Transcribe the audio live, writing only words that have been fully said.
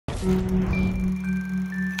Our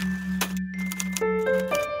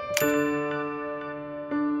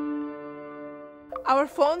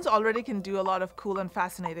phones already can do a lot of cool and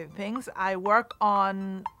fascinating things. I work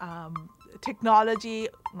on technology.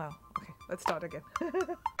 No, okay, let's start again.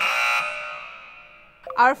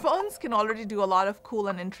 Our phones can already do a lot of cool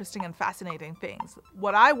and interesting and fascinating things.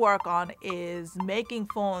 What I work on is making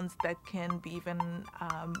phones that can be even...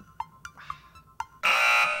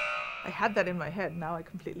 I had that in my head, now I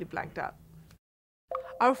completely blanked out.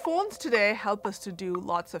 Our phones today help us to do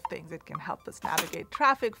lots of things. It can help us navigate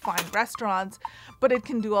traffic, find restaurants, but it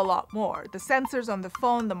can do a lot more. The sensors on the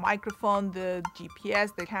phone, the microphone, the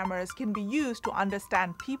GPS, the cameras can be used to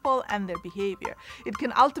understand people and their behavior. It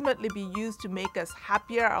can ultimately be used to make us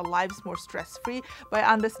happier, our lives more stress-free, by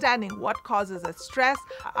understanding what causes us stress.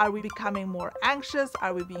 Are we becoming more anxious?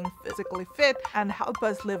 Are we being physically fit? And help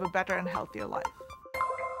us live a better and healthier life.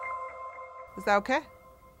 Is that okay?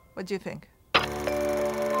 What do you think?